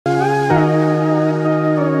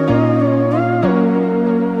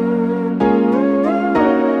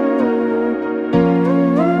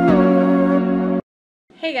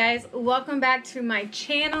guys, welcome back to my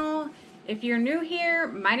channel. If you're new here,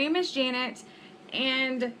 my name is Janet,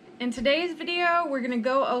 and in today's video we're gonna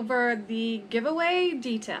go over the giveaway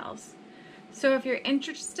details. So if you're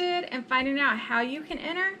interested in finding out how you can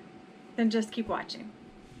enter, then just keep watching.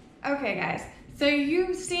 Okay guys, so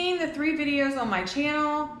you've seen the 3 videos on my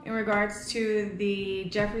channel in regards to the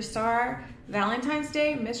Jeffree Star Valentine's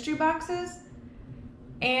Day mystery boxes,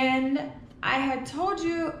 and I had told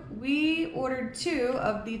you we ordered 2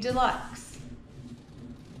 of the Deluxe.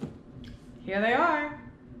 Here they are.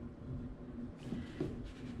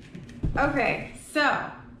 Okay, so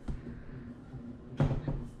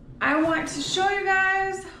I want to show you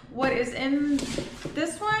guys what is in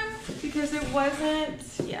this one because it wasn't,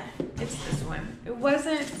 yeah, it's this one. It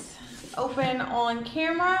wasn't open on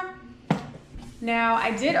camera. Now, I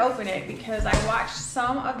did open it because I watched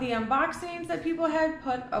some of the unboxings that people had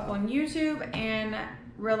put up on YouTube and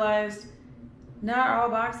realized not all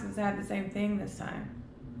boxes had the same thing this time.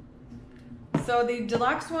 So the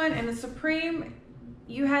Deluxe one and the Supreme,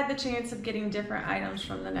 you had the chance of getting different items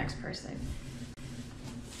from the next person.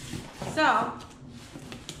 So,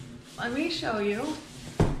 let me show you.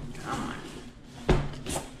 Come on.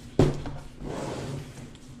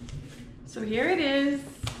 So here it is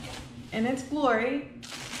in its glory.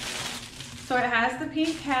 So it has the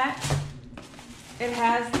pink hat. It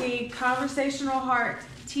has the Conversational Heart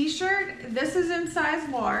t-shirt. This is in size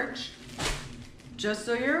large, just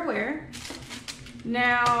so you're aware.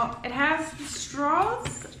 Now, it has the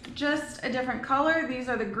straws, just a different color. These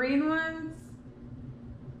are the green ones.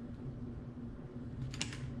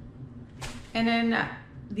 And then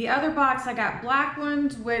the other box, I got black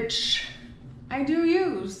ones, which I do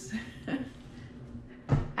use.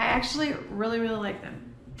 I actually really like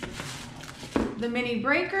them. The Mini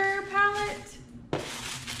Breaker palette.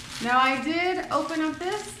 Now I did open up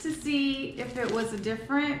this to see if it was a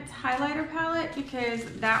different highlighter palette because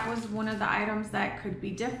that was one of the items that could be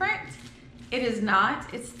different. It is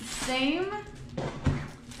not, it's the same.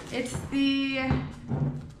 It's the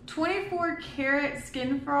 24 Karat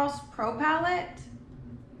Skin Frost Pro palette.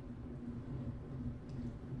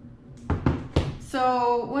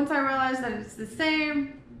 So once I realized that it's the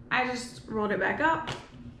same, I just rolled it back up.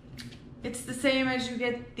 It's the same as you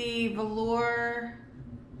get the velour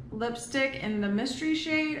lipstick in the mystery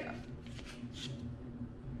shade.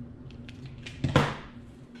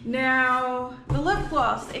 Now, the lip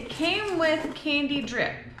gloss, it came with Candy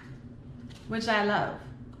Drip, which I love,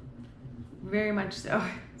 very much so.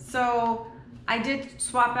 So I did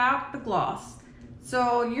swap out the gloss.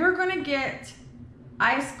 So you're gonna get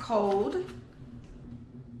Ice Cold,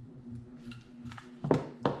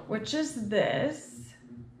 which is this,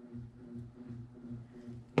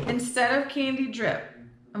 instead of Candy Drip.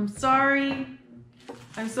 I'm sorry,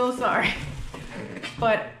 I'm so sorry,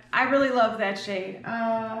 but I really love that shade.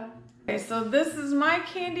 Okay, so this is my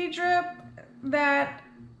Candy Drip that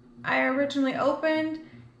I originally opened,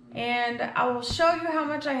 and I will show you how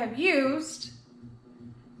much I have used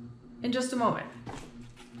in just a moment.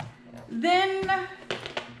 Then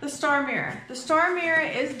the Star Mirror. The Star Mirror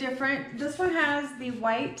is different. This one has the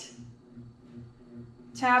white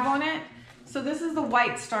tab on it. So this is the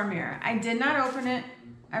white Star Mirror. I did not open it.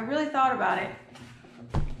 I really thought about it.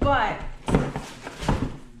 But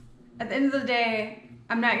at the end of the day,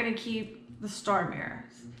 I'm not gonna keep the Star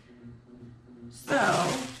Mirrors. So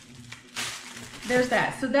there's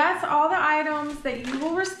that. So that's all the items that you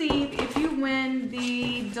will receive if you win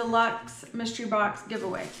the Deluxe Mystery Box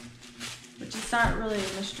giveaway, which is not really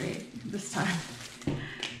a mystery this time.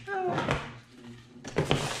 Oh.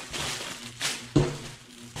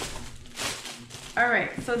 All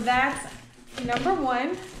right, so that's number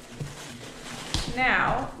 1.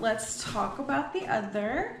 Now, let's talk about the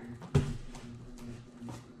other.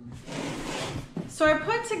 So I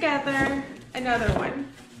put together another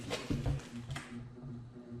one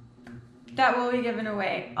that will be given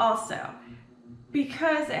away also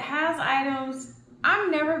because it has items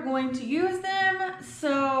I'm never going to use them,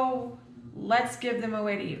 so let's give them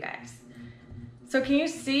away to you guys. So can you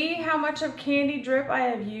see how much of Candy Drip I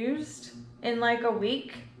have used in like a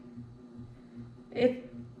week?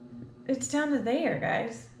 It's down to there,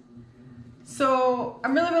 guys. So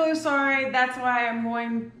I'm really sorry. That's why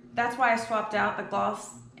I swapped out the gloss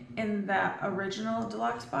in the original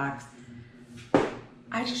Deluxe box.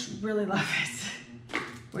 I just really love it,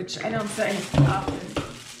 which I don't say often.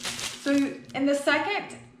 So in the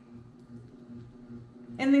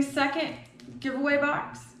second giveaway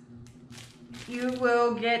box, you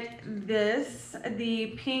will get this, the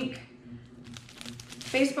pink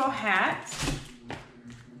baseball hat.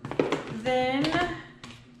 Then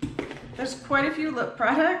there's quite a few lip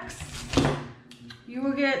products. You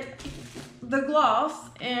will get the gloss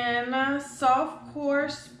in Soft Core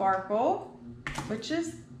Sparkle, which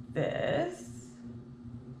is this.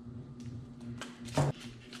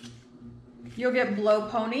 You'll get Blow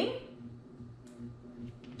Pony,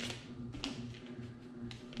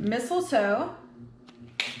 Mistletoe,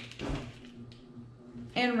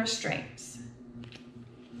 and Restraints.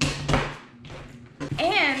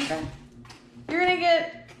 And you're gonna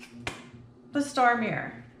get the Star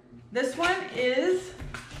Mirror. This one is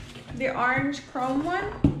the orange chrome one.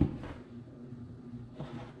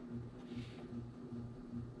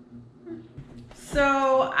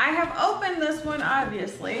 So I have opened this one,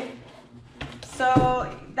 obviously. So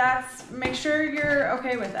make sure you're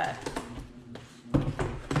okay with that.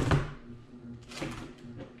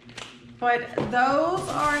 But those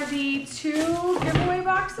are the 2 giveaway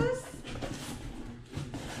boxes.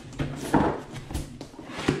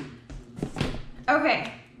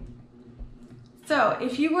 Okay. So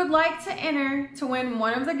if you would like to enter to win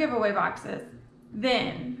one of the giveaway boxes,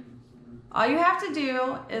 then all you have to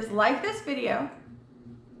do is like this video,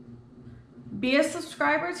 be a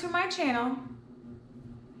subscriber to my channel,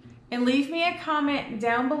 and leave me a comment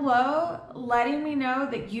down below letting me know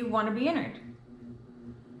that you want to be entered.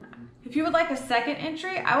 If you would like a second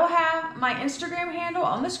entry, I will have my Instagram handle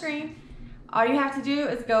on the screen. All you have to do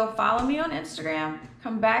is go follow me on Instagram,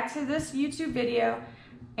 come back to this YouTube video,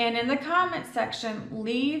 and in the comment section,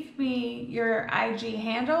 leave me your IG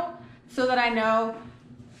handle so that I know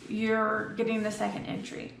you're getting the second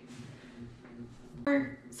entry.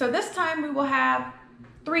 So this time we will have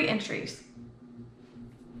 3 entries.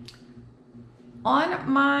 On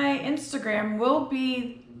my Instagram will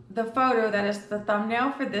be the photo that is the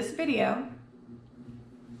thumbnail for this video.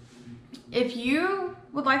 If you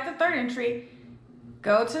would like the 3rd entry,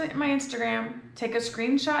 go to my Instagram, take a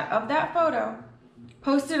screenshot of that photo,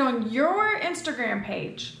 post it on your Instagram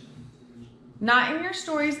page, not in your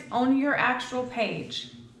stories, on your actual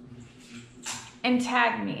page, and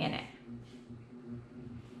tag me in it.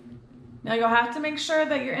 Now you'll have to make sure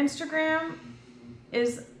that your Instagram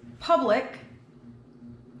is public,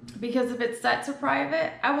 because if it's set to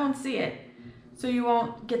private, I won't see it. So you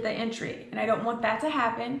won't get the entry, and I don't want that to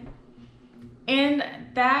happen. And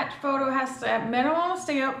that photo has to, at minimum,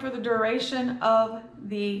 stay up for the duration of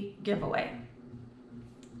the giveaway.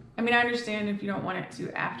 I mean, I understand if you don't want it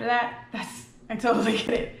to after that. I totally get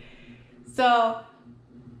it. So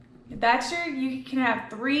you can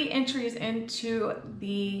have 3 entries into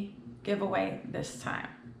the giveaway this time.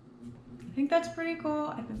 I think that's pretty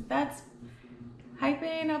cool. I think that's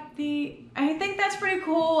hyping up I think that's pretty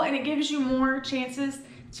cool, and it gives you more chances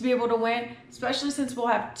to be able to win, especially since we'll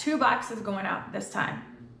have 2 boxes going out this time.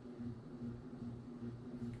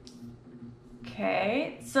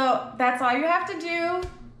 Okay, so that's all you have to do.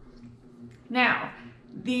 Now,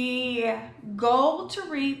 the goal to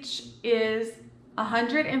reach is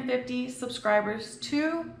 150 subscribers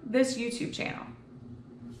to this YouTube channel.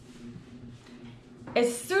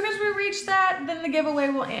 As soon as we reach that, then the giveaway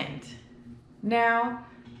will end. Now,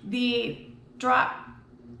 the drop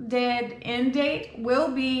dead end date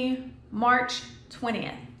will be March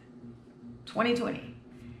 20th, 2020.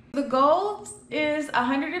 The goal is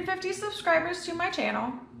 150 subscribers to my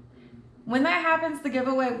channel. When that happens, the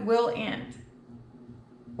giveaway will end.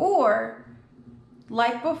 Or,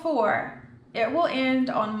 like before, it will end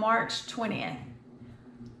on March 20th,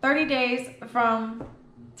 30 days from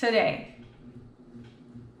today.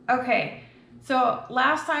 Okay. So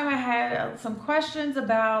last time I had some questions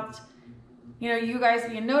about, you guys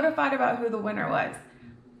being notified about who the winner was.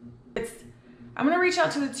 I'm going to reach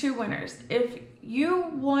out to the 2 winners. If you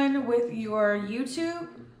won with your YouTube,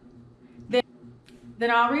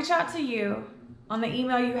 then I'll reach out to you on the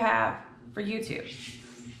email you have for YouTube.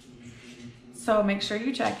 So make sure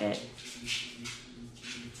you check it.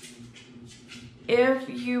 If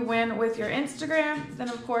you win with your Instagram, then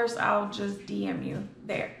of course I'll just DM you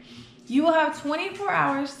there. You will have 24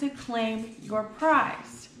 hours to claim your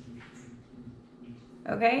prize.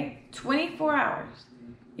 Okay? 24 hours.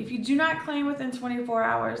 If you do not claim within 24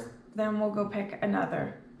 hours, then we'll go pick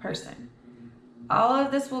another person. All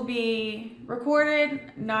of this will be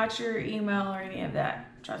recorded, not your email or any of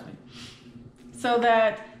that. Trust me. So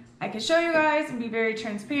that I can show you guys and be very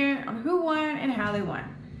transparent on who won and how they won.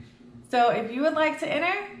 So if you would like to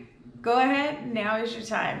enter, go ahead. Now is your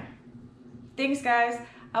time. Thanks, guys.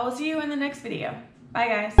 I will see you in the next video.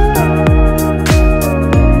 Bye, guys.